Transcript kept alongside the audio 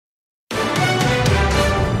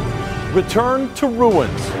return to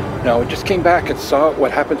ruins. No, I just came back and saw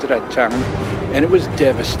what happened to that town, and it was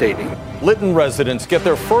devastating. Lytton residents get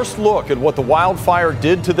their first look at what the wildfire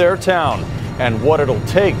did to their town and what it'll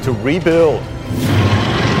take to rebuild.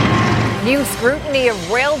 New scrutiny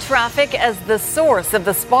of rail traffic as the source of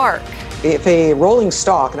the spark. If a rolling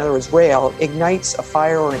stock, in other words rail, ignites a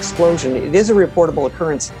fire or an explosion, it is a reportable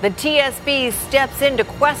occurrence. The TSB steps in to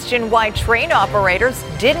question why train operators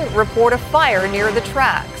didn't report a fire near the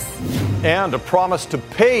tracks. And a promise to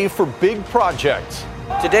pay for big projects.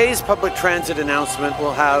 Today's public transit announcement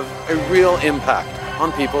will have a real impact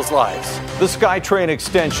on people's lives. The SkyTrain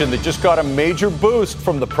extension that just got a major boost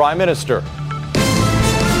from the Prime Minister.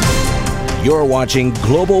 You're watching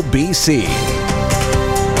Global BC.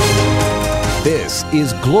 This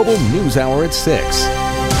is Global News Hour at 6.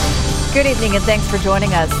 Good evening and thanks for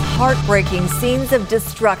joining us. Heartbreaking scenes of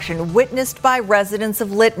destruction witnessed by residents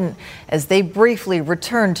of Lytton as they briefly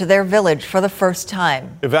returned to their village for the first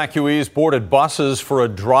time. Evacuees boarded buses for a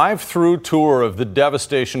drive-through tour of the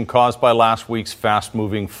devastation caused by last week's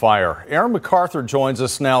fast-moving fire. Aaron MacArthur joins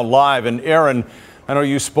us now live. And Aaron, I know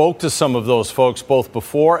you spoke to some of those folks both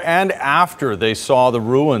before and after they saw the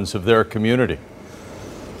ruins of their community.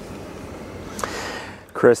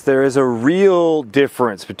 Chris, there is a real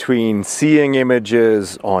difference between seeing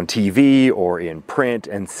images on TV or in print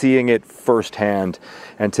and seeing it firsthand.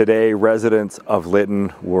 And today, residents of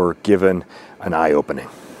Lytton were given an eye-opening.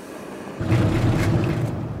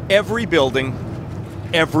 Every building,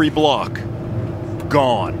 every block,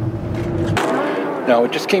 gone. No, I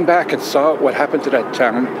just came back and saw what happened to that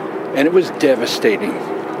town, and it was devastating.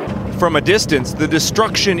 From a distance, the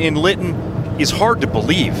destruction in Lytton is hard to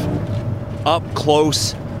believe. Up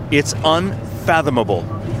close, it's unfathomable.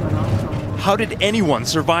 How did anyone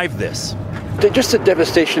survive this? Just the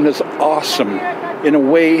devastation is awesome in a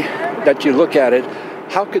way that you look at it.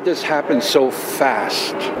 How could this happen so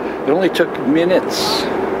fast? It only took minutes.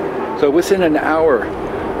 So within an hour,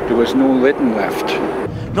 there was no Lytton left.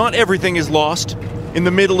 Not everything is lost. In the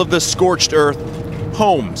middle of the scorched earth,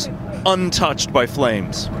 homes untouched by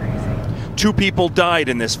flames. 2 people died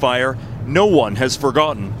in this fire. No one has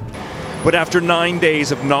forgotten. But after 9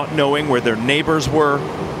 days of not knowing where their neighbors were,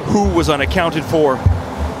 who was unaccounted for,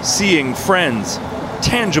 seeing friends,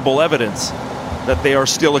 tangible evidence that they are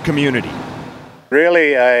still a community.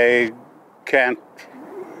 Really, I can't,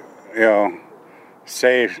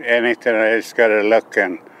 say anything. I just got to look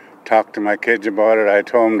and talk to my kids about it. I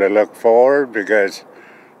told them to look forward because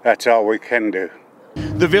that's all we can do.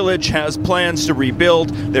 The village has plans to rebuild.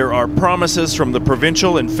 There are promises from the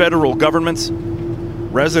provincial and federal governments.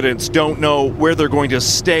 Residents don't know where they're going to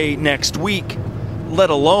stay next week, let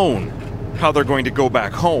alone how they're going to go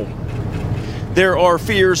back home. There are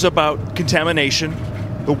fears about contamination,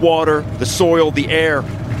 the water, the soil, the air.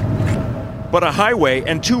 But a highway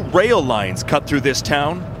and 2 rail lines cut through this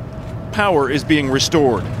town. Power is being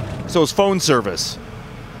restored. So is phone service.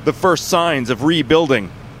 The first signs of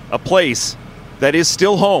rebuilding a place that is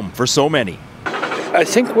still home for so many. I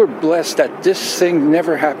think we're blessed that this thing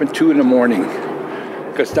never happened 2 a.m.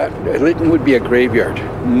 because that Lytton would be a graveyard.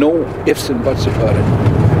 No ifs and buts about it.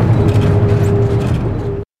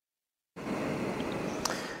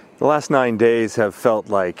 The last 9 days have felt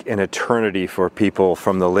like an eternity for people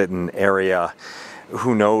from the Lytton area.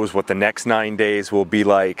 Who knows what the next 9 days will be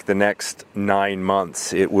like, the next 9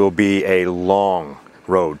 months. It will be a long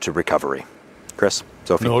road to recovery. Chris,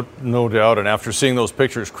 Sophie. No doubt. And after seeing those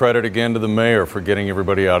pictures, credit again to the mayor for getting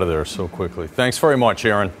everybody out of there so quickly. Thanks very much,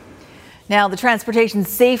 Aaron. Now, the Transportation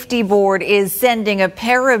Safety Board is sending a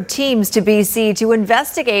pair of teams to BC to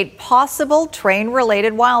investigate possible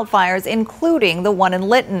train-related wildfires, including the one in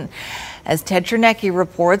Lytton. As Ted Chernecki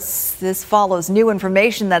reports, this follows new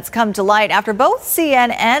information that's come to light after both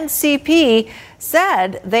CN and CP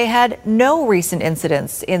said they had no recent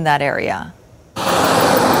incidents in that area.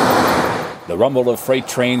 The rumble of freight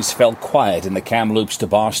trains fell quiet in the Kamloops to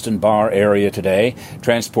Boston Bar area today.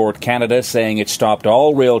 Transport Canada saying it stopped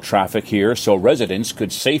all rail traffic here so residents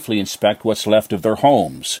could safely inspect what's left of their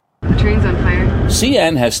homes. The train's on fire.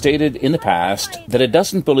 CN has stated in the past that it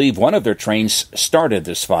doesn't believe one of their trains started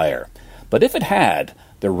this fire. But if it had,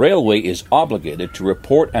 the railway is obligated to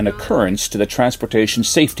report an occurrence to the Transportation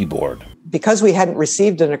Safety Board. Because we hadn't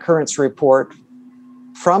received an occurrence report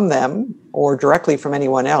from them or directly from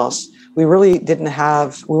anyone else, we really we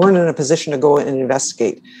weren't in a position to go and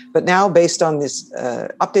investigate. But now, based on this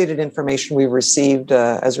updated information we received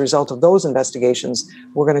as a result of those investigations,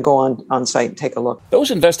 we're going to go on site and take a look.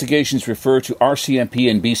 Those investigations refer to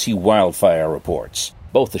RCMP and BC wildfire reports.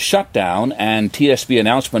 Both the shutdown and TSB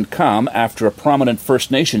announcement come after a prominent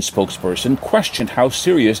First Nation spokesperson questioned how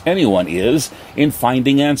serious anyone is in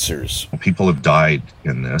finding answers. People have died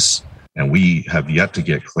in this, and we have yet to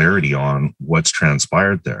get clarity on what's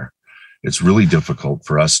transpired there. It's really difficult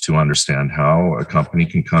for us to understand how a company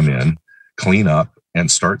can come in, clean up,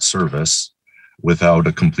 and start service without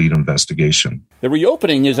a complete investigation. The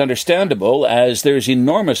reopening is understandable as there's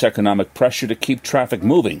enormous economic pressure to keep traffic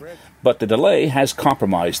moving, but the delay has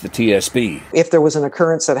compromised the TSB. If there was an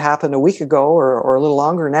occurrence that happened a week ago or a little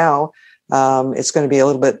longer now, it's going to be a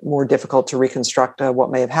little bit more difficult to reconstruct what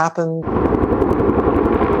may have happened.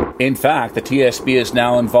 In fact, the TSB is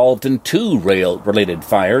now involved in 2 rail-related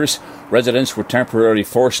fires. Residents were temporarily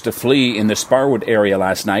forced to flee in the Sparwood area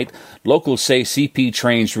last night. Locals say CP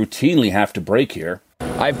trains routinely have to break here.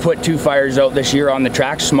 I've put 2 fires out this year on the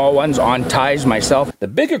tracks, small ones, on ties myself. The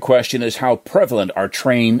bigger question is how prevalent are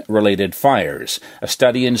train-related fires. A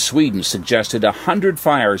study in Sweden suggested 100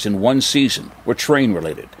 fires in one season were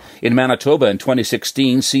train-related. In Manitoba in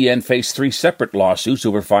 2016, CN faced 3 separate lawsuits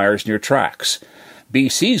over fires near tracks.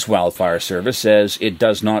 BC's wildfire service says it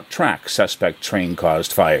does not track suspect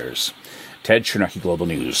train-caused fires. Ted Chernecki, Global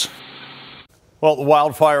News. Well, the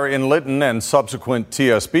wildfire in Lytton and subsequent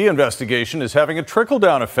TSB investigation is having a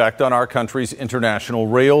trickle-down effect on our country's international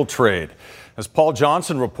rail trade. As Paul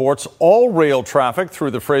Johnson reports, all rail traffic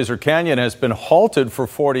through the Fraser Canyon has been halted for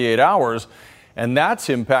 48 hours, and that's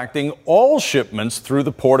impacting all shipments through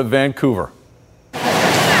the Port of Vancouver.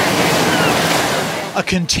 A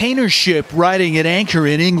container ship riding at anchor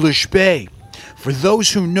in English Bay. For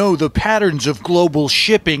those who know the patterns of global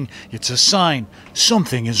shipping, it's a sign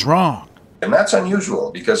something is wrong. And that's unusual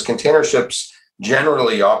because container ships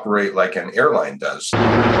generally operate like an airline does.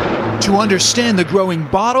 To understand the growing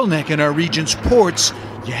bottleneck in our region's ports,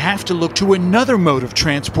 you have to look to another mode of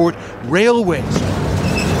transport, railways.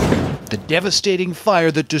 The devastating fire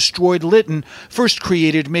that destroyed Lytton first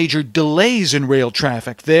created major delays in rail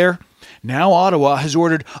traffic there. Now Ottawa has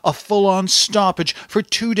ordered a full-on stoppage for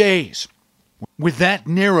 2 days. With that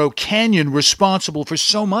narrow canyon responsible for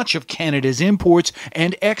so much of Canada's imports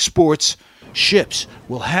and exports, ships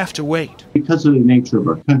will have to wait. Because of the nature of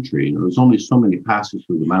our country, there's only so many passes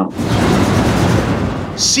through the mountains.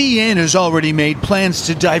 CN has already made plans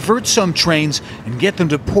to divert some trains and get them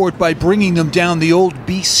to port by bringing them down the old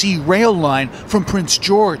BC rail line from Prince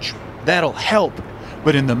George. That'll help.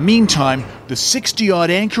 But in the meantime, the 60-odd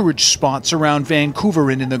anchorage spots around Vancouver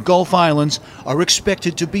and in the Gulf Islands are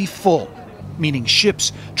expected to be full, meaning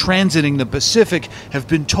ships transiting the Pacific have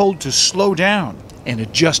been told to slow down and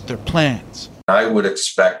adjust their plans. I would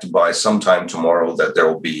expect by sometime tomorrow that there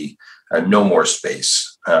will be no more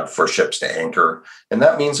space for ships to anchor. And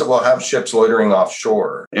that means that we'll have ships loitering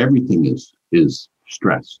offshore. Everything is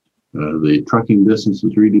stressed. The trucking business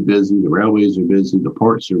is really busy. The railways are busy. The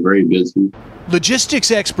ports are very busy.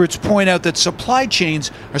 Logistics experts point out that supply chains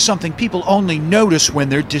are something people only notice when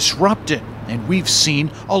they're disrupted. And we've seen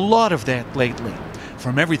a lot of that lately.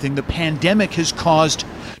 From everything the pandemic has caused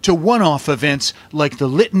to one-off events like the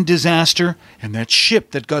Lytton disaster and that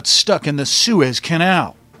ship that got stuck in the Suez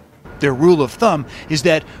Canal. Their rule of thumb is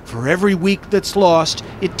that for every week that's lost,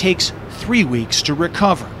 it takes 3 weeks to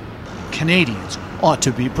recover. Canadians ought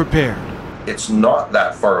to be prepared. It's not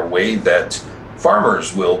that far away that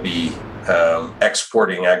farmers will be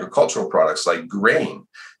exporting agricultural products like grain.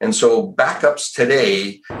 And so backups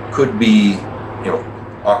today could be,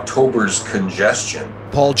 October's congestion.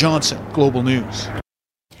 Paul Johnson, Global News.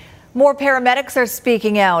 More paramedics are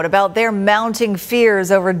speaking out about their mounting fears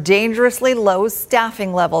over dangerously low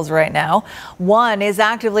staffing levels right now. One is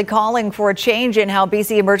actively calling for a change in how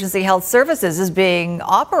BC Emergency Health Services is being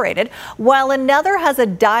operated, while another has a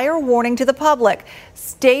dire warning to the public.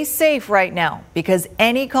 Stay safe right now, because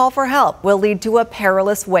any call for help will lead to a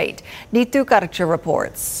perilous wait. Neetu Karcha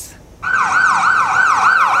reports.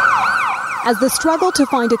 As the struggle to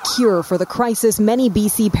find a cure for the crisis many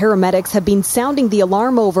BC paramedics have been sounding the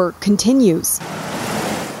alarm over continues.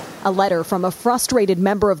 A letter from a frustrated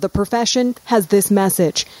member of the profession has this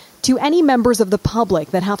message. To any members of the public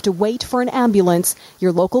that have to wait for an ambulance,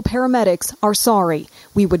 your local paramedics are sorry.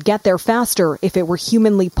 We would get there faster if it were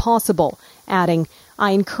humanly possible. Adding,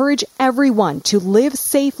 I encourage everyone to live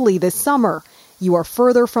safely this summer. You are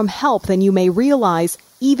further from help than you may realize,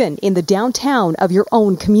 even in the downtown of your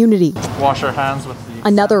own community. Wash our hands with the...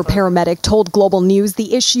 Another paramedic told Global News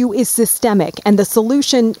the issue is systemic and the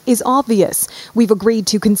solution is obvious. We've agreed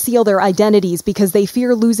to conceal their identities because they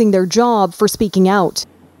fear losing their job for speaking out.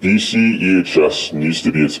 BC EHS needs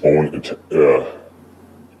to be its own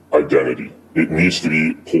identity. It needs to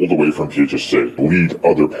be pulled away from PHSA, lead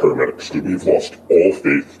other paramedics. We've lost all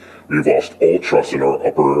faith. We've lost all trust in our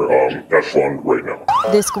upper echelon right now.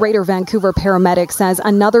 This Greater Vancouver paramedic says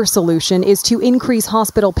another solution is to increase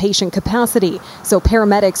hospital patient capacity so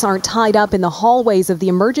paramedics aren't tied up in the hallways of the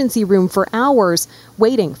emergency room for hours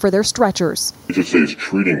waiting for their stretchers. PHSA is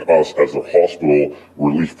treating us as a hospital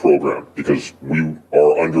relief program because we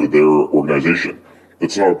are under their organization.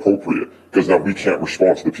 That's not appropriate because now we can't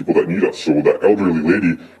respond to the people that need us. So that elderly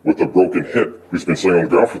lady with a broken hip who's been sitting on the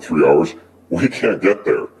ground for 3 hours, we can't get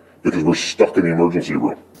there because we're stuck in the emergency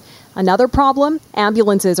room. Another problem,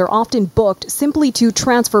 ambulances are often booked simply to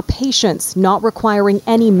transfer patients, not requiring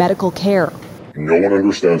any medical care. No one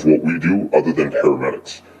understands what we do other than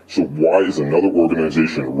paramedics. So why is another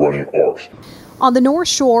organization running ours? On the North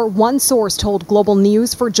Shore, one source told Global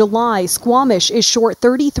News for July, Squamish is short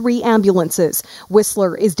 33 ambulances.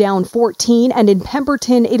 Whistler is down 14, and in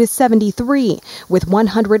Pemberton it is 73, with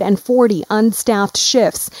 140 unstaffed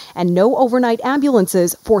shifts and no overnight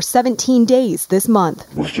ambulances for 17 days this month.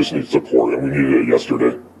 We just need support, and we needed it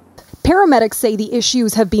yesterday. Paramedics say the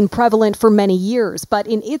issues have been prevalent for many years, but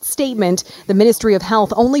in its statement, the Ministry of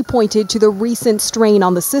Health only pointed to the recent strain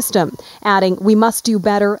on the system, adding, "We must do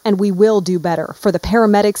better and we will do better for the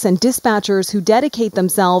paramedics and dispatchers who dedicate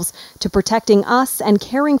themselves to protecting us and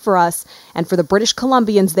caring for us and for the British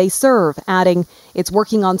Columbians they serve," adding, "It's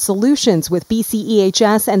working on solutions with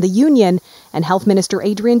BCEHS and the union, and Health Minister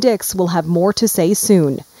Adrian Dix will have more to say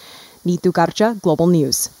soon." Neetu Garcha, Global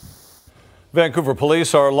News. Vancouver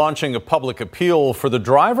police are launching a public appeal for the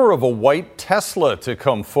driver of a white Tesla to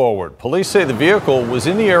come forward. Police say the vehicle was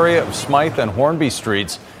in the area of Smythe and Hornby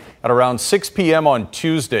Streets at around 6 p.m. on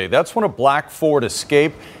Tuesday. That's when a black Ford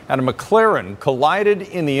Escape and a McLaren collided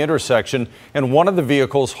in the intersection, and one of the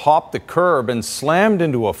vehicles hopped the curb and slammed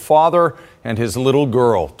into a father and his little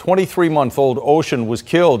girl. 23-month-old Ocean was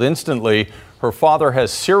killed instantly. Her father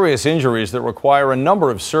has serious injuries that require a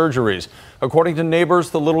number of surgeries. According to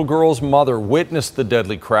neighbors, the little girl's mother witnessed the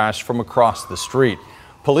deadly crash from across the street.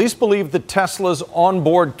 Police believe the Tesla's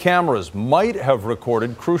onboard cameras might have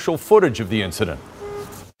recorded crucial footage of the incident.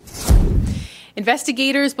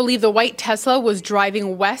 Investigators believe the white Tesla was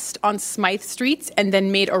driving west on Smythe Streets and then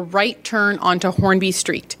made a right turn onto Hornby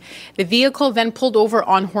Street. The vehicle then pulled over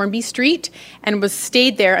on Hornby Street and was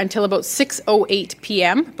stayed there until about 6:08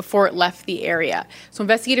 p.m. before it left the area. So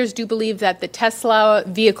investigators do believe that the Tesla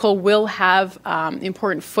vehicle will have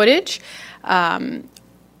important footage on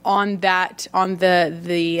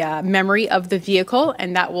the memory of the vehicle,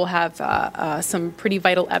 and that will have some pretty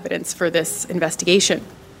vital evidence for this investigation.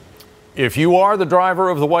 If you are the driver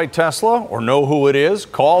of the white Tesla or know who it is,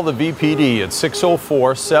 call the VPD at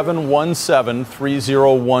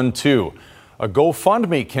 604-717-3012. A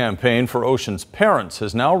GoFundMe campaign for Ocean's parents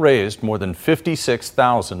has now raised more than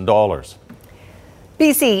 $56,000.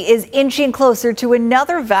 BC is inching closer to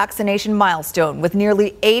another vaccination milestone, with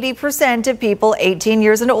nearly 80% of people 18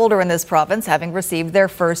 years and older in this province having received their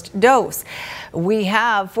first dose. We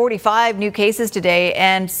have 45 new cases today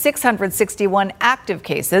and 661 active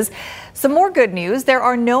cases. Some more good news, there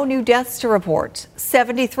are no new deaths to report.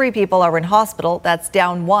 73 people are in hospital, that's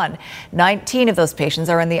down 1. 19 of those patients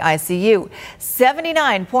are in the ICU.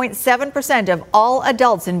 79.7% of all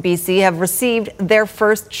adults in BC have received their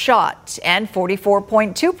first shot, and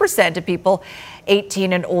 44.2% of people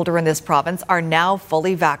 18 and older in this province are now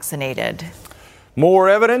fully vaccinated. More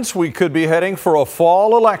evidence we could be heading for a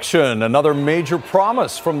fall election. Another major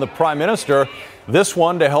promise from the Prime Minister, this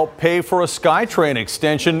one to help pay for a SkyTrain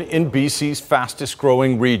extension in BC's fastest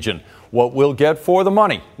growing region. What we'll get for the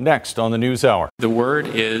money next on the News Hour. The word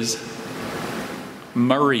is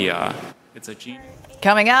Maria. It's a G.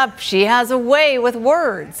 Coming up, she has a way with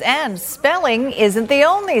words, and spelling isn't the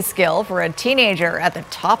only skill for a teenager at the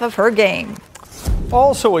top of her game.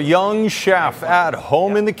 Also, a young chef at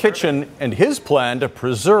home in the kitchen and his plan to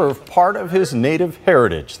preserve part of his native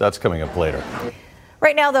heritage. That's coming up later.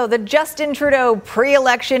 Right now, though, the Justin Trudeau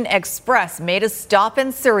pre-election express made a stop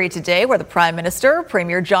in Surrey today, where the Prime Minister,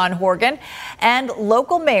 Premier John Horgan, and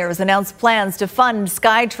local mayors announced plans to fund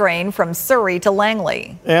SkyTrain from Surrey to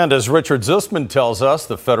Langley. And as Richard Zussman tells us,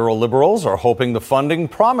 the federal Liberals are hoping the funding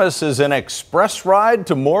promises an express ride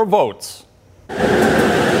to more votes.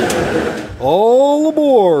 All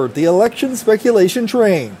aboard the election speculation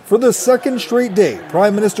train. For the second straight day,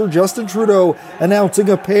 Prime Minister Justin Trudeau announcing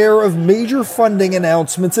a pair of major funding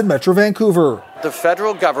announcements in Metro Vancouver. The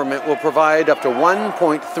federal government will provide up to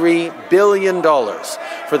 $1.3 billion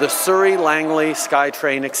for the Surrey-Langley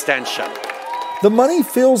SkyTrain extension. The money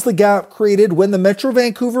fills the gap created when the Metro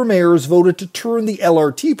Vancouver mayors voted to turn the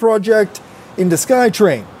LRT project into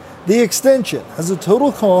SkyTrain. The extension has a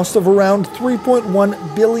total cost of around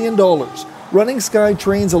 $3.1 billion, running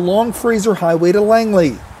SkyTrains along Fraser Highway to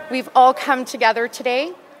Langley. We've all come together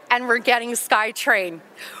today, and we're getting SkyTrain.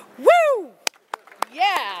 Woo!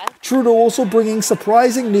 Yeah! Trudeau also bringing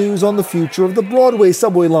surprising news on the future of the Broadway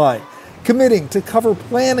subway line, committing to cover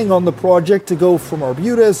planning on the project to go from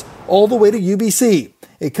Arbutus all the way to UBC.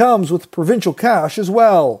 It comes with provincial cash as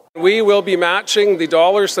well. We will be matching the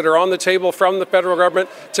dollars that are on the table from the federal government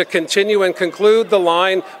to continue and conclude the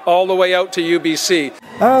line all the way out to UBC.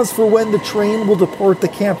 As for when the train will depart the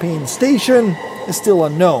campaign station is still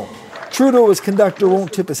unknown. Trudeau as conductor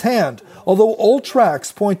won't tip his hand, although all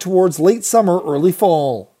tracks point towards late summer, early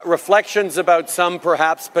fall. Reflections about some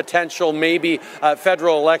perhaps potential maybe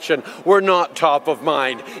federal election were not top of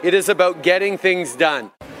mind. It is about getting things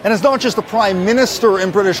done. And it's not just the Prime Minister in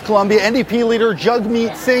British Columbia. NDP leader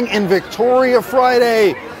Jagmeet Singh in Victoria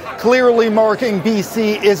Friday, clearly marking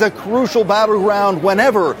BC is a crucial battleground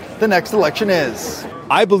whenever the next election is.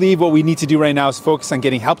 I believe what we need to do right now is focus on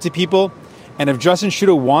getting help to people. And if Justin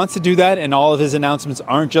Trudeau wants to do that and all of his announcements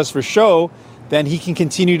aren't just for show, then he can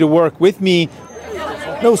continue to work with me.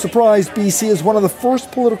 No surprise, BC is one of the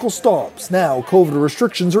first political stops. Now COVID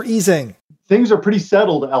restrictions are easing. Things are pretty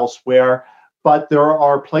settled elsewhere, but there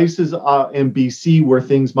are places in BC where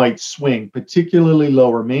things might swing, particularly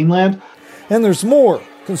Lower Mainland. And there's more.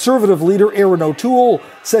 Conservative leader Erin O'Toole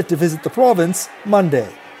set to visit the province Monday.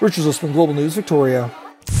 Richard Zussman, Global News, Victoria.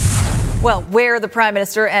 Well, where the Prime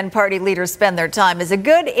Minister and party leaders spend their time is a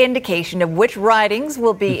good indication of which ridings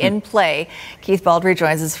will be in play. Keith Baldry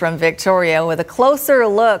joins us from Victoria with a closer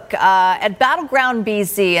look at Battleground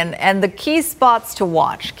BC and the key spots to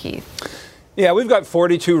watch, Keith. Yeah, we've got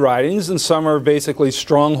 42 ridings, and some are basically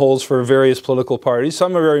strongholds for various political parties.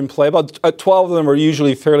 Some are in play. About 12 of them are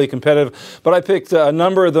usually fairly competitive, but I picked a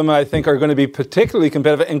number of them I think are going to be particularly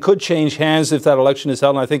competitive and could change hands if that election is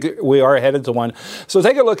held, and I think we are headed to one. So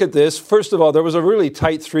take a look at this. First of all, there was a really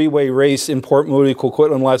tight three-way race in Port Moody,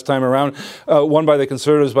 Coquitlam last time around, won by the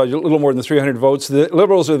Conservatives by a little more than 300 votes. The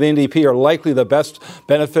Liberals or the NDP are likely the best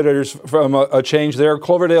benefiters from a change there.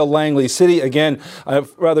 Cloverdale, Langley City, again, a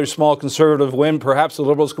rather small Conservative win. Perhaps the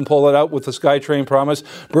Liberals can pull it out with the SkyTrain promise.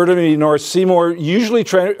 Burnaby North Seymour, usually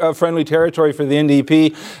friendly territory for the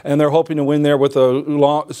NDP, and they're hoping to win there with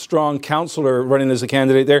a strong councillor running as a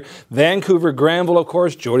candidate there. Vancouver, Granville, of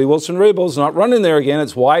course, Jody Wilson-Raybould's not running there again.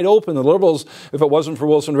 It's wide open. The Liberals, if it wasn't for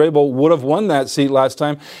Wilson-Raybould, would have won that seat last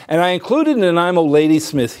time. And I included Nanaimo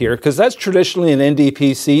Ladysmith here because that's traditionally an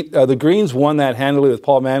NDP seat. The Greens won that handily with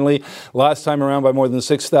Paul Manley last time around by more than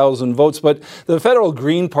 6,000 votes. But the federal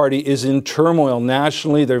Green Party is in turmoil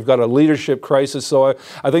nationally. They've got a leadership crisis. So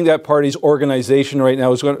I think that party's organization right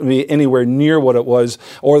now is going to be anywhere near what it was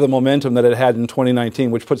or the momentum that it had in 2019,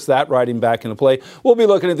 which puts that riding back into play. We'll be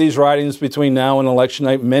looking at these ridings between now and election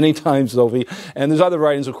night many times, Zoe. And there's other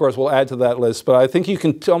ridings, of course, we'll add to that list. But I think you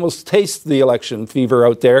can almost taste the election fever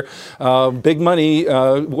out there. Big money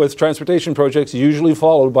with transportation projects usually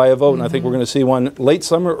followed by a vote. And I think we're going to see one late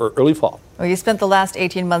summer or early fall. Well, you spent the last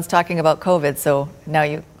 18 months talking about COVID, so now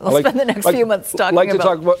you will spend the next few months talking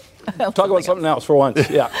about... talk about something else for once,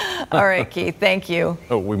 yeah. All right, Keith, thank you.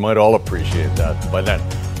 Oh, we might all appreciate that by then.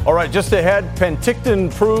 All right, just ahead,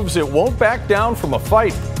 Penticton proves it won't back down from a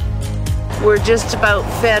fight. We're just about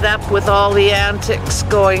fed up with all the antics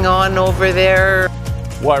going on over there.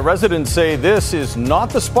 Why residents say this is not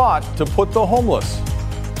the spot to put the homeless.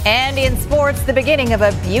 And in sports, the beginning of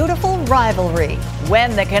a beautiful rivalry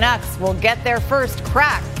when the Canucks will get their first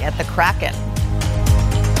crack at the Kraken.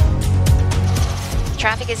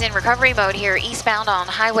 Traffic is in recovery mode here eastbound on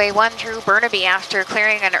Highway 1 through Burnaby after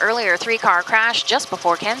clearing an earlier three-car crash just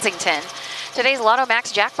before Kensington. Today's Lotto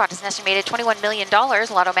Max jackpot is an estimated $21 million.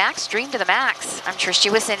 Lotto Max, dream to the max. I'm Trish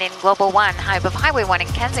Jewison in Global One, high above Highway 1 in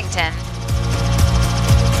Kensington.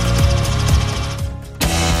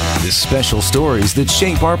 The special stories that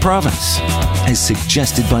shape our province, as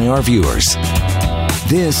suggested by our viewers.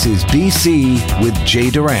 This is BC with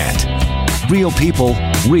Jay Durant. Real people,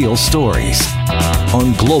 real stories.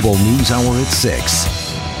 On Global News Hour at 6.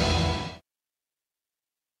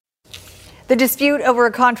 The dispute over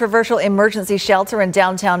a controversial emergency shelter in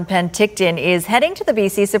downtown Penticton is heading to the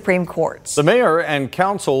BC Supreme Court. The mayor and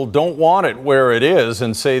council don't want it where it is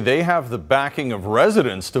and say they have the backing of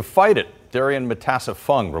residents to fight it. Darian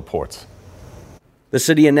Matassa-Fung reports. The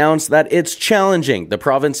city announced that it's challenging the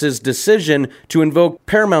province's decision to invoke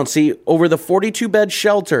paramountcy over the 42-bed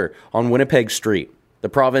shelter on Winnipeg Street. The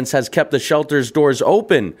province has kept the shelter's doors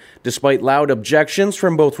open despite loud objections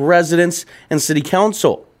from both residents and city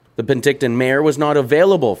council. The Penticton mayor was not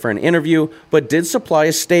available for an interview but did supply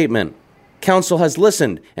a statement. Council has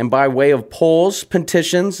listened, and by way of polls,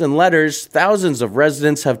 petitions, and letters, thousands of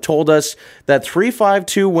residents have told us that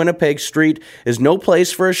 352 Winnipeg Street is no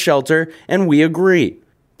place for a shelter, and we agree.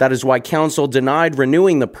 That is why Council denied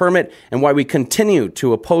renewing the permit and why we continue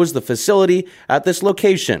to oppose the facility at this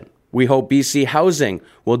location. We hope BC Housing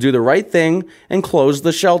will do the right thing and close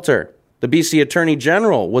the shelter. The BC Attorney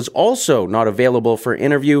General was also not available for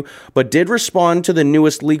interview, but did respond to the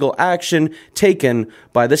newest legal action taken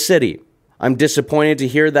by the city. I'm disappointed to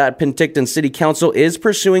hear that Penticton City Council is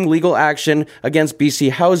pursuing legal action against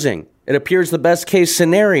BC Housing. It appears the best case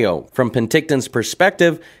scenario from Penticton's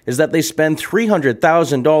perspective is that they spend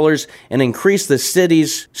 $300,000 and increase the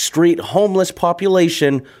city's street homeless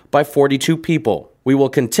population by 42 people. We will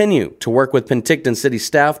continue to work with Penticton City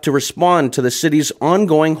staff to respond to the city's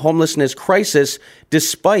ongoing homelessness crisis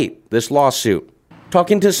despite this lawsuit.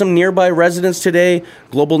 Talking to some nearby residents today,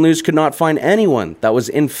 Global News could not find anyone that was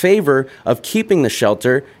in favor of keeping the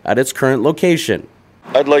shelter at its current location.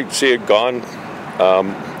 I'd like to see it gone.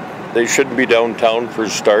 They shouldn't be downtown for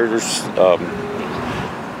starters.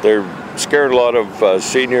 They're scared a lot of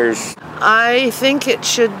seniors. I think it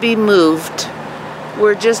should be moved.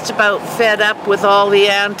 We're just about fed up with all the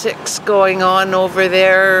antics going on over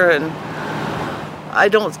there, and I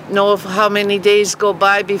don't know how many days go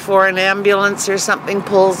by before an ambulance or something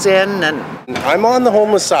pulls in. And I'm on the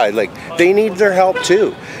homeless side. They need their help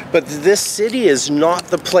too. But this city is not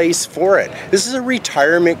the place for it. This is a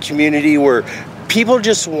retirement community where people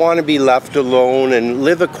just want to be left alone and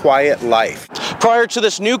live a quiet life. Prior to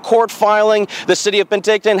this new court filing, the city of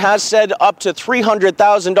Penticton has said up to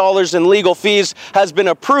 $300,000 in legal fees has been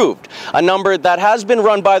approved, a number that has been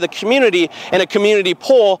run by the community in a community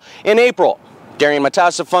poll in April. Darian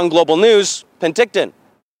Matasafung, Global News, Penticton.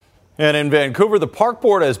 And in Vancouver, the Park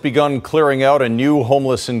Board has begun clearing out a new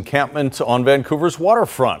homeless encampment on Vancouver's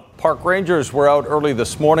waterfront. Park rangers were out early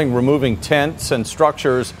this morning removing tents and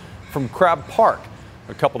structures from Crab Park.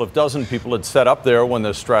 A couple of dozen people had set up there when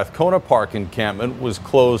the Strathcona Park encampment was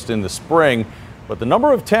closed in the spring, but the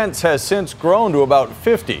number of tents has since grown to about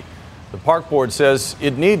 50. The Park Board says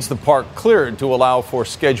it needs the park cleared to allow for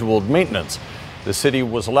scheduled maintenance. The city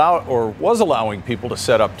was allowing people to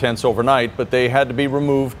set up tents overnight, but they had to be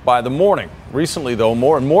removed by the morning. Recently, though,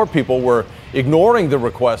 more and more people were ignoring the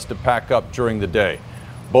request to pack up during the day.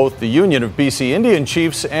 Both the Union of BC Indian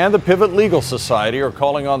Chiefs and the Pivot Legal Society are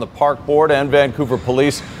calling on the Park Board and Vancouver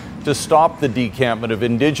Police to stop the decampment of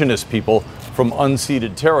Indigenous people from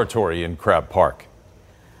unceded territory in Crab Park.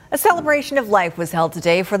 A celebration of life was held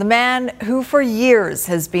today for the man who for years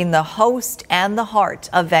has been the host and the heart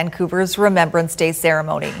of Vancouver's Remembrance Day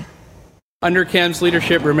ceremony. Under Cam's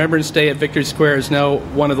leadership, Remembrance Day at Victory Square is now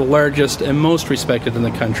one of the largest and most respected in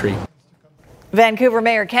the country. Vancouver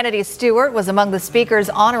Mayor Kennedy Stewart was among the speakers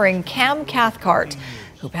honoring Cam Cathcart,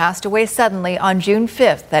 who passed away suddenly on June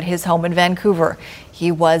 5th at his home in Vancouver.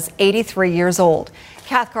 He was 83 years old.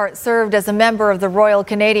 Cathcart served as a member of the Royal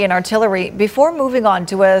Canadian Artillery before moving on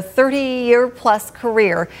to a 30-year-plus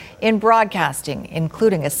career in broadcasting,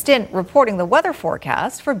 including a stint reporting the weather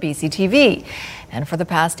forecast for BCTV. And for the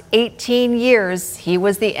past 18 years, he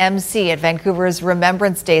was the MC at Vancouver's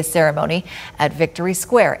Remembrance Day ceremony at Victory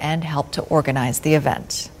Square and helped to organize the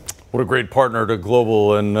event. What a great partner to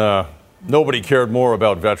Global, and nobody cared more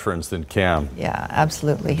about veterans than Cam. Yeah,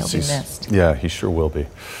 absolutely. He'll be missed. Yeah, he sure will be.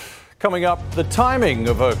 Coming up, the timing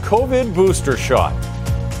of a COVID booster shot.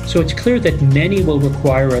 So it's clear that many will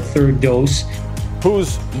require a third dose.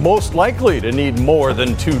 Who's most likely to need more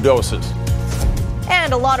than 2 doses?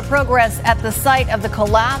 And a lot of progress at the site of the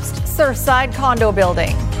collapsed Surfside condo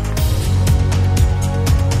building.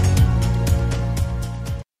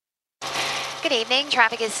 Good evening.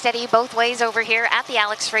 Traffic is steady both ways over here at the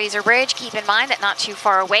Alex Fraser Bridge. Keep in mind that not too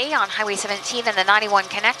far away on Highway 17 and the 91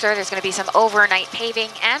 connector, there's going to be some overnight paving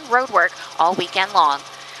and road work all weekend long.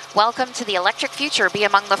 Welcome to the electric future. Be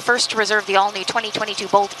among the first to reserve the all-new 2022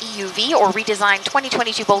 Bolt EUV or redesigned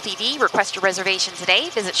 2022 Bolt EV. Request your reservation today.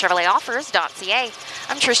 Visit ChevroletOffers.ca.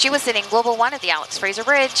 I'm Trish Jewison in Global One at the Alex Fraser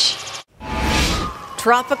Bridge.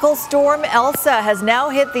 Tropical storm Elsa has now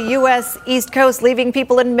hit the U.S. East Coast, leaving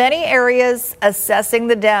people in many areas assessing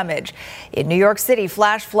the damage. In New York City,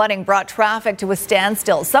 flash flooding brought traffic to a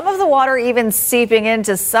standstill, some of the water even seeping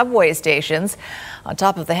into subway stations. On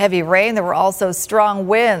top of the heavy rain, there were also strong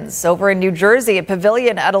winds. Over in New Jersey, a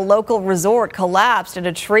pavilion at a local resort collapsed and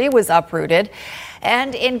a tree was uprooted.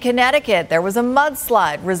 And in Connecticut, there was a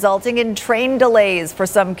mudslide resulting in train delays for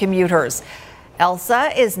some commuters. Elsa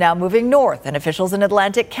is now moving north, and officials in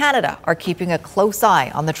Atlantic Canada are keeping a close eye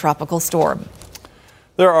on the tropical storm.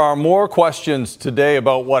 There are more questions today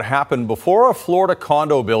about what happened before a Florida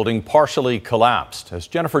condo building partially collapsed. As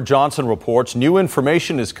Jennifer Johnson reports, new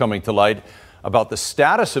information is coming to light about the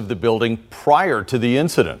status of the building prior to the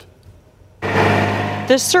incident.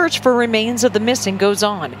 The search for remains of the missing goes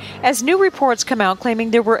on as new reports come out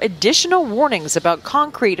claiming there were additional warnings about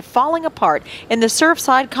concrete falling apart in the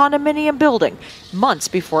Surfside condominium building months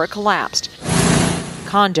before it collapsed.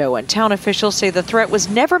 Condo and town officials say the threat was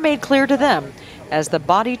never made clear to them as the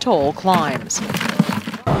body toll climbs.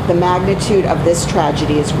 The magnitude of this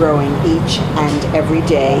tragedy is growing each and every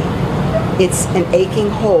day. It's an aching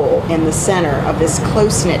hole in the center of this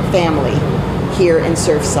close-knit family here in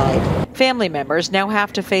Surfside. Family members now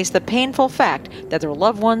have to face the painful fact that their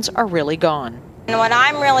loved ones are really gone. And what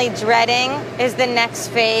I'm really dreading is the next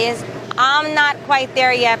phase. I'm not quite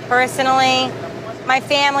there yet personally. My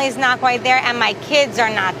family's not quite there, and my kids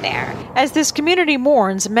are not there. As this community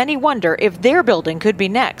mourns, many wonder if their building could be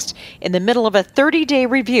next. In the middle of a 30-day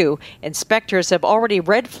review, inspectors have already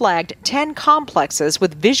red-flagged 10 complexes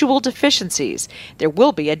with visual deficiencies. There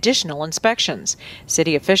will be additional inspections.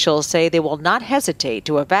 City officials say they will not hesitate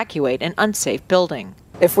to evacuate an unsafe building.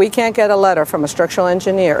 If we can't get a letter from a structural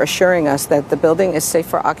engineer assuring us that the building is safe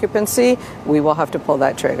for occupancy, we will have to pull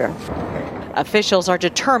that trigger. Officials are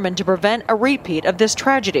determined to prevent a repeat of this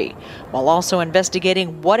tragedy, while also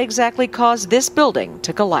investigating what exactly caused this building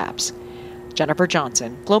to collapse. Jennifer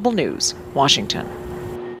Johnson, Global News, Washington.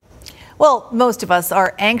 Well, most of us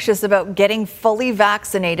are anxious about getting fully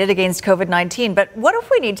vaccinated against COVID-19, but what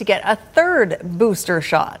if we need to get a third booster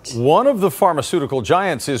shot? One of the pharmaceutical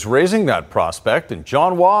giants is raising that prospect, and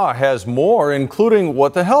John Hua has more, including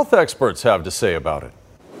what the health experts have to say about it.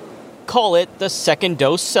 Call it the second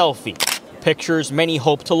dose selfie. Pictures many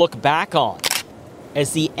hope to look back on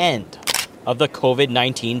as the end of the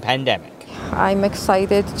COVID-19 pandemic. I'm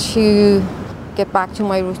excited to get back to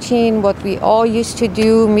my routine, what we all used to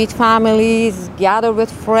do, meet families, gather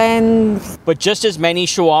with friends. But just as many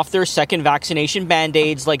show off their second vaccination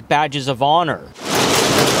band-aids like badges of honor,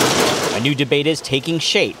 a new debate is taking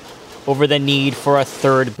shape over the need for a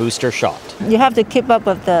third booster shot. You have to keep up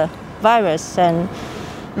with the virus, and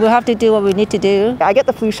we'll have to do what we need to do. I get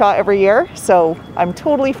the flu shot every year, so I'm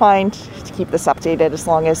totally fine to keep this updated as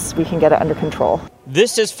long as we can get it under control.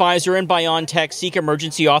 This is Pfizer and BioNTech seek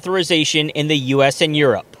emergency authorization in the U.S. and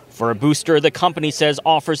Europe for a booster the company says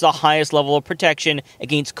offers the highest level of protection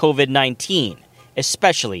against COVID-19,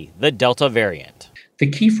 especially the Delta variant. The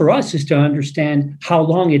key for us is to understand how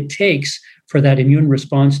long it takes for that immune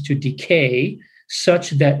response to decay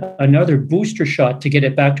such that another booster shot to get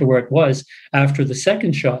it back to where it was after the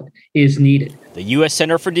second shot is needed. The U.S.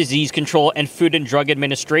 Center for Disease Control and Food and Drug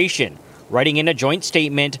Administration, writing in a joint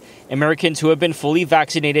statement, Americans who have been fully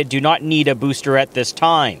vaccinated do not need a booster at this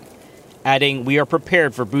time, adding, we are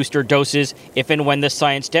prepared for booster doses if and when the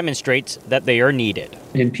science demonstrates that they are needed.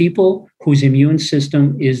 In people whose immune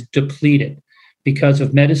system is depleted because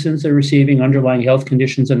of medicines they're receiving, underlying health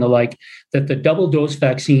conditions and the like, that the double-dose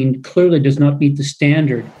vaccine clearly does not meet the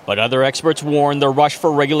standard. But other experts warn the rush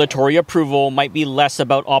for regulatory approval might be less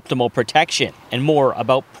about optimal protection and more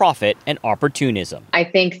about profit and opportunism. I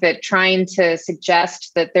think that trying to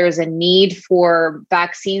suggest that there's a need for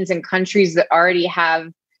vaccines in countries that already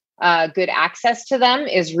have good access to them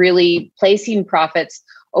is really placing profits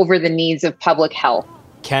over the needs of public health.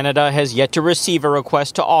 Canada has yet to receive a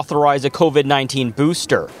request to authorize a COVID-19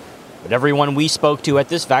 booster. But everyone we spoke to at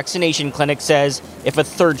this vaccination clinic says if a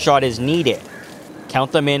third shot is needed,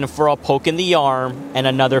 count them in for a poke in the arm and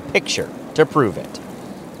another picture to prove it.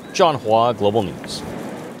 John Hua, Global News.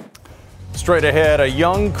 Straight ahead, a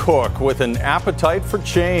young cook with an appetite for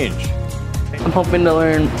change. I'm hoping to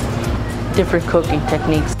learn different cooking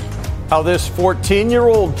techniques. How this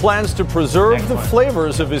 14-year-old plans to preserve the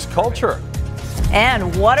flavors of his culture.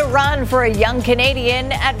 And what a run for a young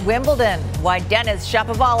Canadian at Wimbledon. Why Denis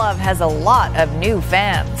Shapovalov has a lot of new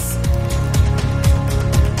fans.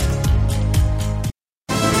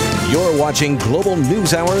 You're watching Global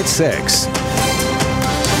News Hour at 6.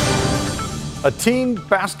 A teen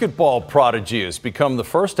basketball prodigy has become the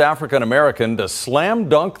first African American to slam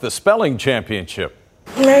dunk the spelling championship.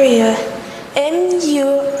 Murraya,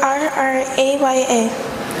 Murraya.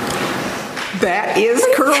 That is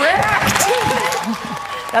correct.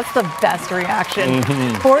 That's the best reaction.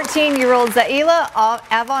 14-year-old Zaila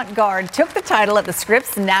Avant-Garde took the title at the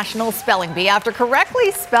Scripps National Spelling Bee after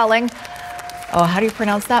correctly spelling, how do you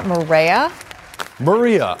pronounce that? Murraya?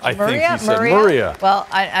 Murraya, I think he said. Murraya. Well,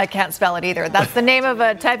 I can't spell it either. That's the name of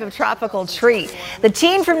a type of tropical tree. The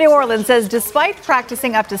teen from New Orleans says despite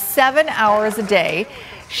practicing up to 7 hours a day,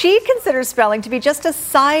 she considers spelling to be just a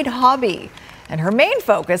side hobby. And her main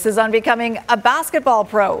focus is on becoming a basketball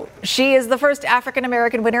pro. She is the first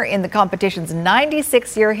African-American winner in the competition's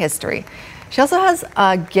 96-year history. She also has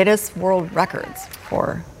Guinness World Records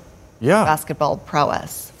for basketball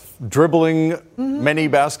prowess. Dribbling many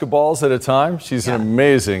basketballs at a time. She's an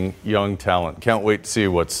amazing young talent. Can't wait to see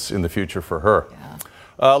what's in the future for her.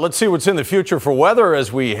 Let's see what's in the future for weather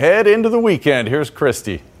as we head into the weekend. Here's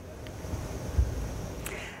Christy.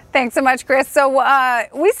 Thanks so much, Chris. So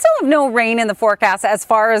we still have no rain in the forecast as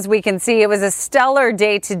far as we can see. It was a stellar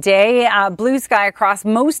day today. Blue sky across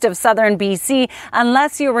most of southern BC,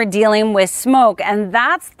 unless you were dealing with smoke. And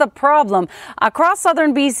that's the problem. Across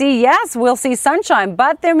southern BC, yes, we'll see sunshine,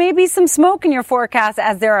 but there may be some smoke in your forecast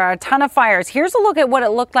as there are a ton of fires. Here's a look at what it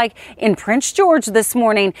looked like in Prince George this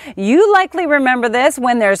morning. You likely remember this.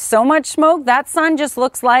 When there's so much smoke, that sun just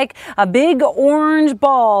looks like a big orange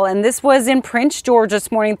ball. And this was in Prince George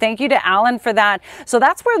this morning. Thank you to Alan for that. So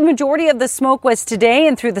that's where the majority of the smoke was today,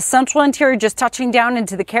 and through the central interior, just touching down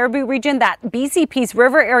into the Caribou region. That BC Peace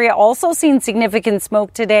River area also seen significant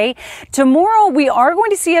smoke today. Tomorrow, we are going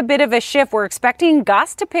to see a bit of a shift. We're expecting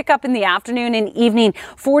gusts to pick up in the afternoon and evening,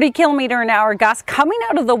 40-kilometer-an-hour gusts coming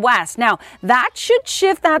out of the west. Now, that should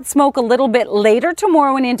shift that smoke a little bit later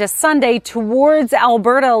tomorrow and into Sunday towards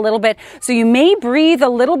Alberta a little bit. So you may breathe a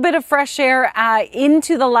little bit of fresh air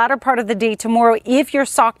into the latter part of the day tomorrow if you're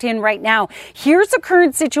socked in right now. Here's the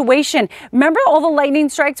current situation. Remember all the lightning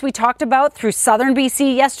strikes we talked about through southern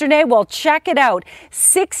BC yesterday? Well, check it out.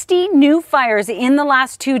 60 new fires in the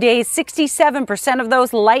last 2 days. 67% of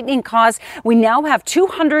those lightning caused. We now have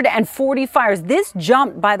 240 fires. This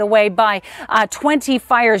jumped, by the way, by 20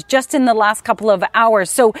 fires just in the last couple of hours.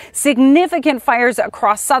 So significant fires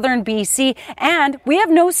across southern BC. And we have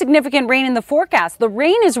no significant rain in the forecast. The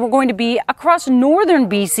rain is going to be across northern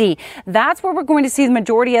BC. That's where we're going to see the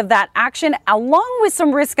majority of that action, along with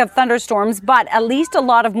some risk of thunderstorms, but at least a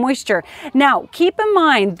lot of moisture. Now, keep in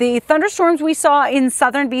mind, the thunderstorms we saw in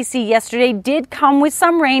southern BC yesterday did come with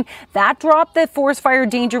some rain. That dropped the forest fire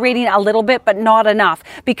danger rating a little bit, but not enough,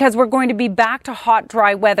 because we're going to be back to hot,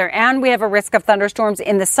 dry weather, and we have a risk of thunderstorms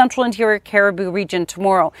in the central interior Caribou region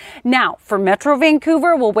tomorrow. Now, for Metro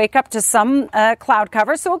Vancouver, we'll wake up to some cloud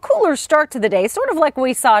cover, so a cooler start to the day, sort of like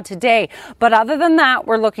we saw today. But other than that,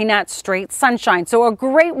 we're looking at straight sunshine. So a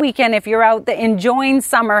great weekend if you're out enjoying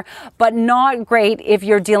summer, but not great if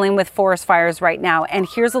you're dealing with forest fires right now. And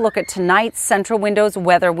here's a look at tonight's Central Windows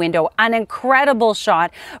weather window. An incredible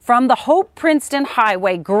shot from the Hope Princeton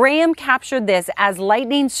Highway. Graham captured this as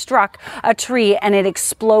lightning struck a tree and it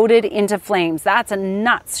exploded into flames. That's a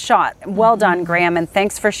nuts shot. Well done, Graham, and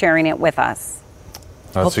thanks for sharing it with us.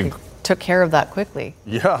 Took care of that quickly.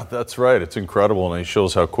 Yeah, that's right. It's incredible, and it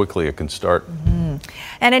shows how quickly it can start.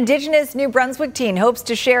 An Indigenous New Brunswick teen hopes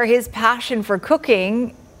to share his passion for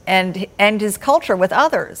cooking and his culture with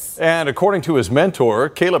others. And according to his mentor,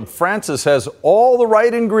 Caleb Francis has all the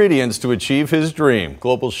right ingredients to achieve his dream.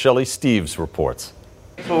 Global's Shelley Steeves reports.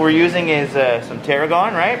 What we're using is some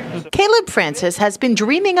tarragon, right? Caleb Francis has been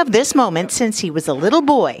dreaming of this moment since he was a little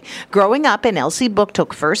boy, growing up in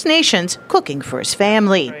Elsipogtog First Nations, cooking for his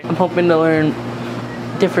family. I'm hoping to learn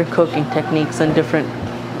different cooking techniques and different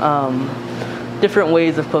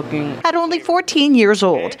ways of cooking. At only 14 years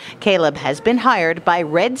old, Caleb has been hired by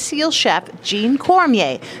Red Seal chef Jean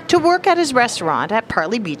Cormier to work at his restaurant at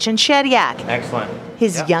Parley Beach in Shediac. Excellent.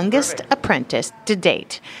 His youngest apprentice to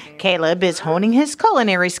date. Caleb is honing his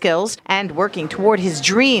culinary skills and working toward his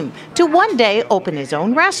dream to one day open his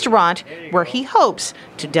own restaurant where he hopes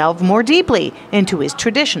to delve more deeply into his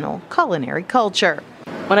traditional culinary culture.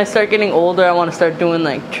 When I start getting older, I want to start doing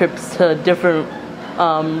trips to different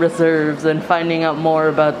reserves and finding out more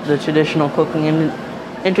about the traditional cooking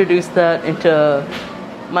and introduce that into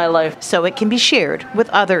my life. So it can be shared with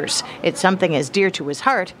others. It's something as dear to his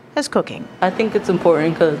heart as cooking. I think it's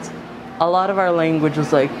important because a lot of our language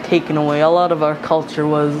was taken away. A lot of our culture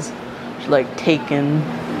was taken.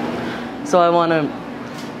 So I want to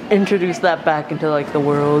introduce that back into the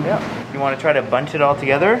world. Yeah. You want to try to bunch it all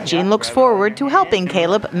together? Jean looks forward to helping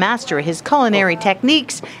Caleb master his culinary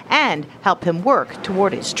techniques and help him work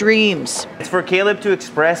toward his dreams. It's for Caleb to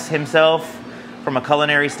express himself from a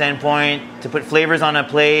culinary standpoint, to put flavors on a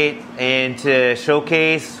plate, and to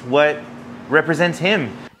showcase what represents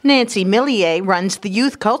him. Nancy Millier runs the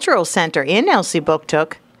Youth Cultural Center in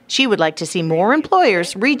Elsipogtog. She would like to see more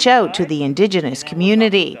employers reach out to the Indigenous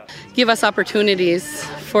community. Give us opportunities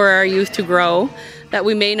for our youth to grow that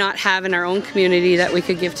we may not have in our own community that we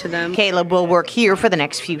could give to them. Caleb will work here for the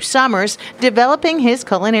next few summers, developing his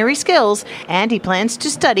culinary skills, and he plans to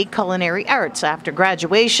study culinary arts after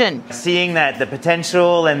graduation. Seeing that the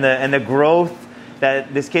potential and the growth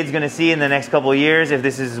that this kid's going to see in the next couple of years, if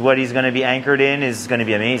this is what he's going to be anchored in, is going to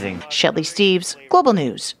be amazing. Shelly Steeves, Global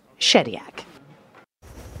News, Shediac.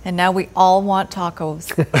 And now we all want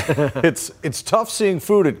tacos. It's tough seeing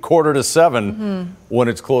food at 6:45 when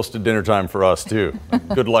it's close to dinner time for us, too.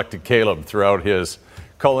 Good luck to Caleb throughout his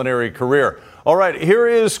culinary career. All right, here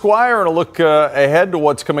is Squire and a look ahead to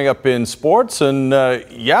what's coming up in sports. And,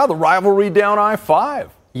 the rivalry down I-5.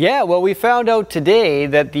 Yeah, well, we found out today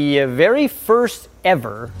that the very first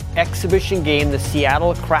ever exhibition game the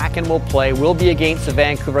Seattle Kraken will play will be against the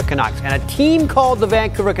Vancouver Canucks. And a team called the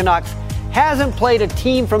Vancouver Canucks hasn't played a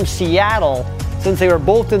team from Seattle since they were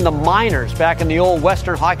both in the minors back in the old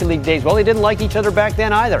Western Hockey League days. Well, they didn't like each other back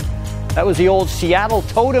then either. That was the old Seattle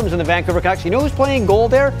Totems and the Vancouver Canucks. You know who's playing goal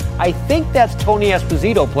there? I think that's Tony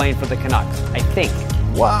Esposito playing for the Canucks. I think.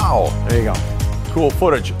 Wow. There you go. Cool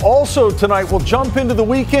footage. Also tonight, we'll jump into the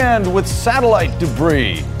weekend with satellite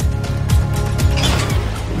debris.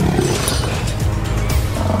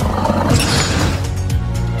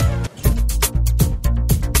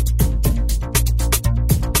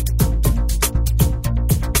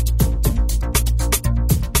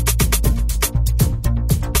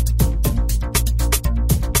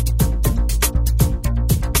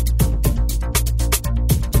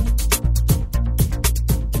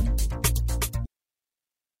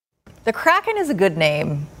 The Kraken is a good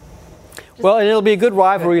name. Well, and it'll be a good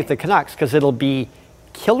rivalry with the Canucks because it'll be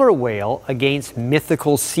killer whale against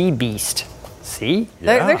mythical sea beast. See?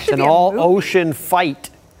 There It's an all-ocean fight.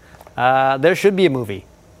 There should be a movie.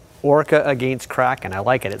 Orca against Kraken. I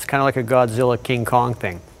like it. It's kind of like a Godzilla King Kong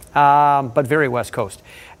thing, but very West Coast.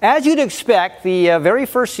 As you'd expect, the very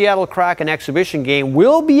first Seattle Kraken exhibition game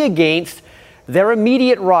will be against their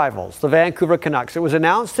immediate rivals, the Vancouver Canucks. It was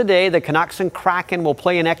announced today the Canucks and Kraken will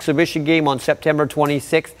play an exhibition game on September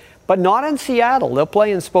 26th, but not in Seattle. They'll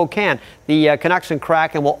play in Spokane. The Canucks and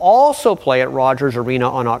Kraken will also play at Rogers Arena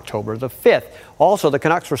on October the 5th. Also, the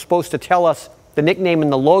Canucks were supposed to tell us the nickname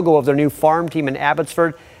and the logo of their new farm team in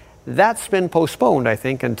Abbotsford. That's been postponed, I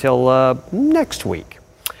think, until next week.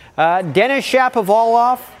 Denis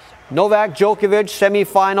Shapovalov, Novak Djokovic,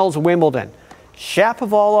 semifinals, Wimbledon.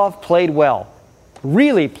 Shapovalov played well,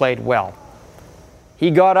 really played well. He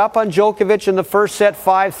got up on Djokovic in the first set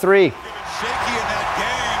 5-3.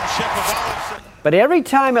 But every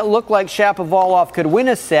time it looked like Shapovalov could win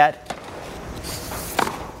a set,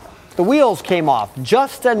 the wheels came off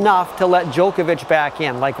just enough to let Djokovic back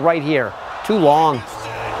in, like right here. Too long.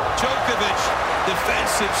 Djokovic,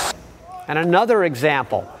 defensive. And another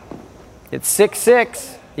example. It's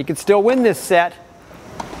 6-6. He could still win this set.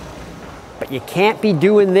 But you can't be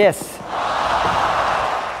doing this.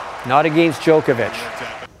 Not against Djokovic.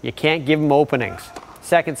 You can't give him openings.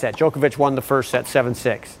 Second set, Djokovic won the first set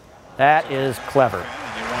 7-6. That is clever.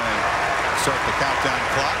 Start the countdown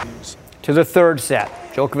clock. To the third set.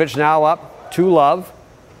 Djokovic now up 2-love.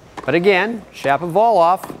 But again,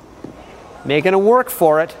 Shapovalov making him work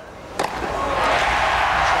for it.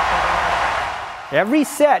 Every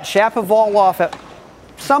set, Shapovalov at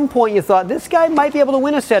some point you thought this guy might be able to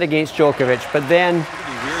win a set against Djokovic, but then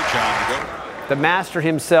the master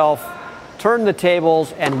himself turned the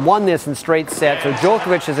tables and won this in straight sets. So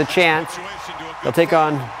Djokovic has a chance. They'll take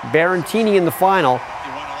on Berrettini in the final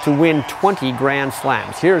to win 20 Grand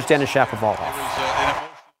Slams. Here's Denis Shapovalov.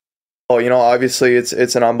 Obviously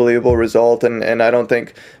it's an unbelievable result, and I don't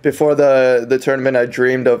think before the tournament I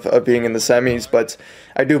dreamed of being in the semis, but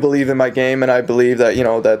I do believe in my game, and I believe that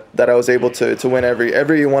that I was able to win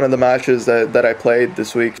every one of the matches that I played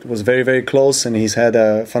this week. It was very, very close, and he's had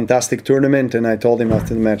a fantastic tournament, and I told him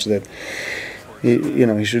after the match that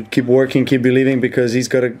he should keep working, keep believing, because he's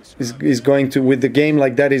going to, with the game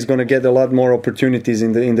like that, he's going to get a lot more opportunities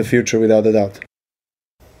in the future, without a doubt.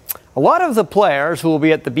 A lot of the players who will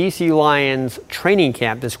be at the BC Lions training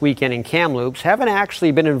camp this weekend in Kamloops haven't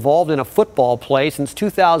actually been involved in a football play since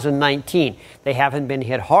 2019. They haven't been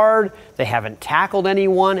hit hard, they haven't tackled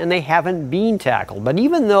anyone, and they haven't been tackled. But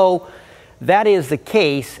even though that is the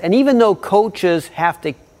case, and even though coaches have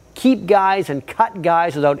to keep guys and cut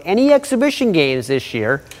guys without any exhibition games this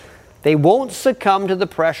year, they won't succumb to the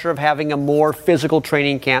pressure of having a more physical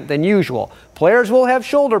training camp than usual. Players will have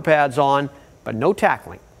shoulder pads on, but no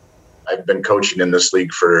tackling. I've been coaching in this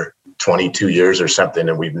league for 22 years or something,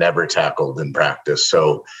 and we've never tackled in practice.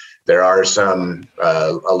 So there are some,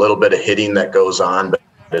 a little bit of hitting that goes on, but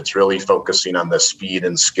it's really focusing on the speed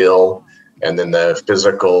and skill, and then the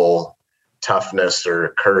physical toughness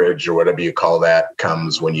or courage or whatever you call that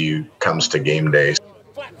comes to game day.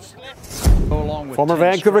 Former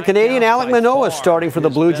Vancouver Canadian Alek Manoah is starting for the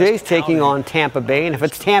Blue Jays, taking on Tampa Bay. And if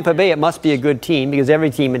it's Tampa Bay, it must be a good team, because every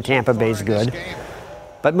team in Tampa Bay is good.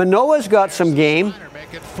 But Manoah's got some game.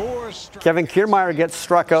 Kevin Kiermaier gets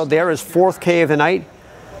struck out there, his 4th K of the night.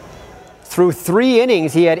 Through 3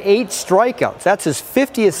 innings, he had 8 strikeouts. That's his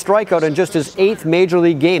 50th strikeout in just his 8th Major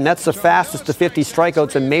League game. That's the fastest to 50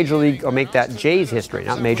 strikeouts in Major League, or make that Jays history,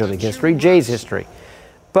 not Major League history, Jays history.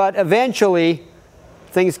 But eventually,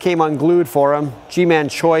 things came unglued for him. Ji-Man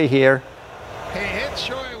Choi here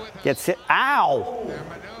gets hit. Ow!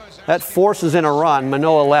 That forces in a run.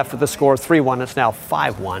 Manoah left with the score 3-1. It's now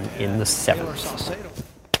 5-1 in the 7th.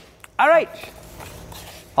 All right.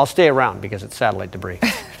 I'll stay around because it's satellite debris.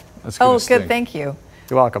 Oh, good. Thank you.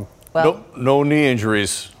 You're welcome. Well, no knee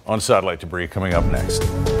injuries on satellite debris coming up next.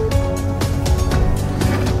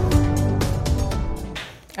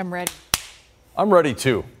 I'm ready. I'm ready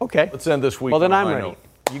too. Okay. Let's end this week. Well, then I'm ready.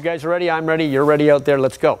 You guys are ready. I'm ready. You're ready out there.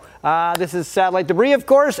 Let's go. This is satellite debris, of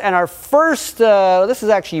course, and our first. This is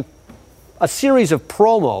actually a series of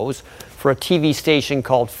promos for a TV station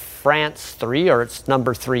called France 3, or it's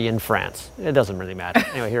number 3 in France. It doesn't really matter.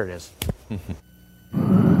 Anyway, here it is.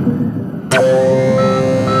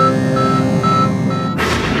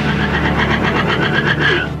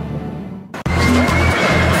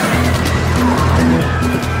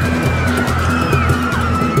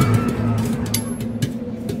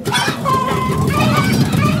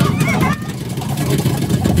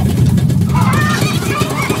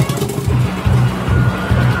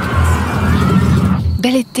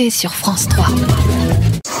 Bel été sur France 3.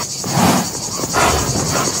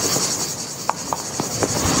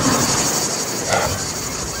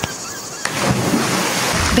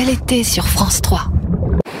 Bel été sur France 3.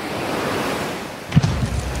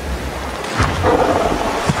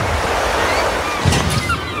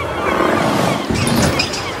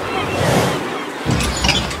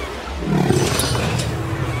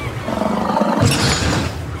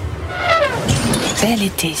 Bel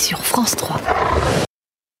été sur France 3.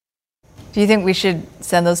 Do you think we should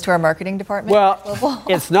send those to our marketing department? Well,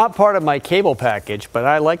 it's not part of my cable package, but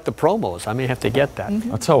I like the promos. I may have to get that.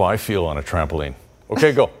 That's how I feel on a trampoline.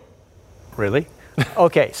 Okay, go. Really?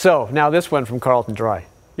 Okay, so now this one from Carlton Dry.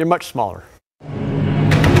 You're much smaller.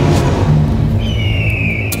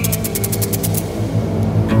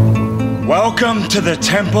 Welcome to the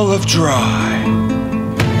Temple of Dry.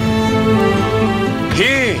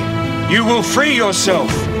 Here, you will free yourself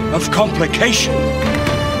of complication,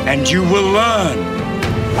 and you will learn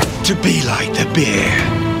to be like the beer.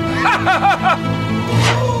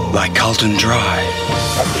 Like Carlton Dry,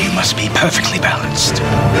 you must be perfectly balanced.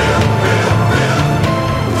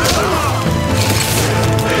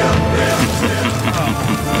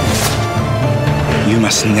 You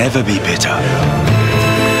must never be bitter.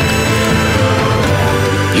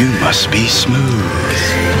 You must be smooth.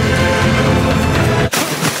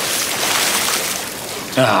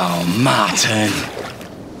 Oh, Martin.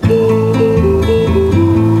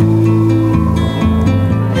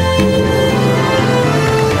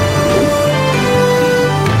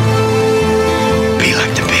 Be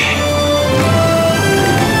like the bear.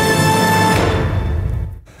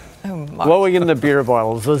 Blowing in the beer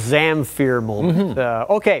bottles, the Zamfir moment.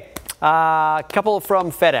 Okay, couple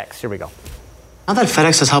from FedEx. Here we go. Now that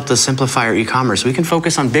FedEx has helped us simplify our e-commerce, we can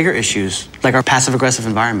focus on bigger issues like our passive-aggressive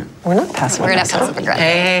environment. We're not passive-aggressive.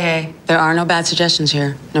 Hey. There are no bad suggestions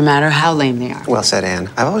here, no matter how lame they are. Well said, Anne.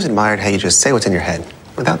 I've always admired how you just say what's in your head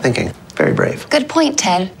without thinking. Very brave. Good point,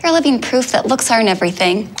 Ted. You're living proof that looks aren't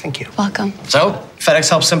everything. Thank you. Welcome. So, FedEx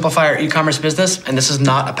helps simplify our e-commerce business, and this is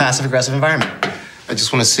not a passive-aggressive environment. I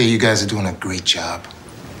just want to say you guys are doing a great job.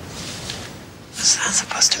 What's that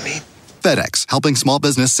supposed to mean? FedEx, helping small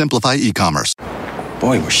business simplify e-commerce.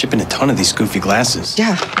 Boy, we're shipping a ton of these goofy glasses.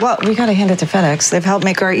 Yeah, well, we gotta hand it to FedEx. They've helped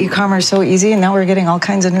make our e-commerce so easy, and now we're getting all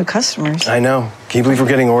kinds of new customers. I know. Can you believe we're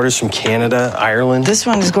getting orders from Canada, Ireland? This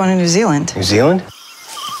one is going to New Zealand. New Zealand?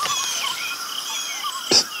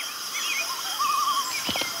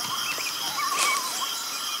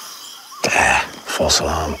 False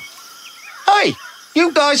alarm. Hey,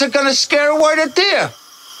 you guys are gonna scare away the deer.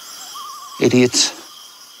 Idiots.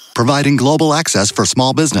 Providing global access for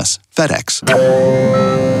small business. FedEx.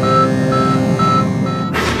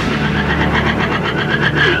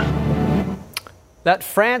 That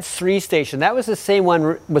France 3 station, that was the same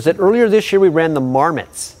one. Was it earlier this year we ran the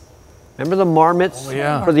Marmots? Remember the Marmots? Oh,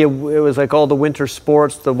 yeah. It was like all the winter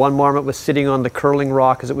sports. The one Marmot was sitting on the curling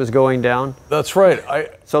rock as it was going down. That's right. I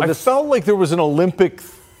felt like there was an Olympic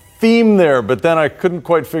theme there, but then I couldn't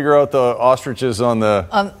quite figure out the ostriches on the...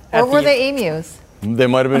 or were they emus? They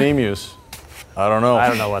might have been emus. I don't know. I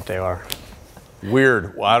don't know what they are.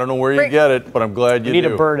 Weird. Well, I don't know where you get it, but I'm glad you need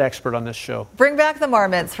do. a bird expert on this show. Bring back the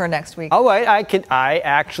marmots for next week. Oh, I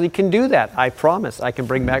actually can do that. I promise. I can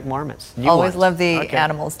bring back marmots. Always love the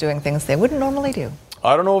animals doing things they wouldn't normally do.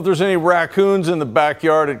 I don't know if there's any raccoons in the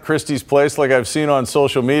backyard at Christie's place like I've seen on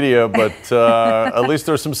social media, but at least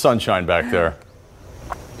there's some sunshine back there.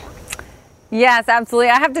 Yes, absolutely.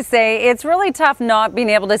 I have to say, it's really tough not being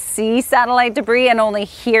able to see satellite debris and only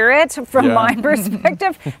hear it from my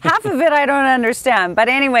perspective. Half of it I don't understand. But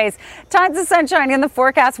anyways, tons of sunshine in the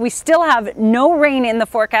forecast. We still have no rain in the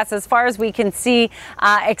forecast as far as we can see,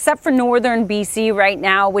 except for northern BC right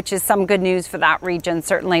now, which is some good news for that region,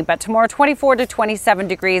 certainly. But tomorrow, 24 to 27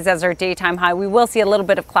 degrees as our daytime high. We will see a little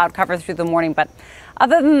bit of cloud cover through the morning, but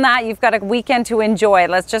other than that, you've got a weekend to enjoy.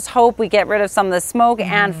 Let's just hope we get rid of some of the smoke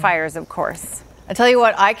and fires, of course. I tell you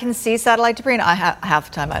what, I can see satellite debris, and half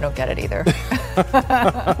the time I don't get it either.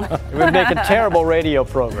 It would make a terrible radio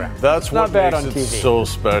program. That's what makes it so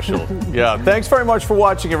special. Yeah, thanks very much for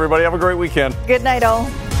watching, everybody. Have a great weekend. Good night, all.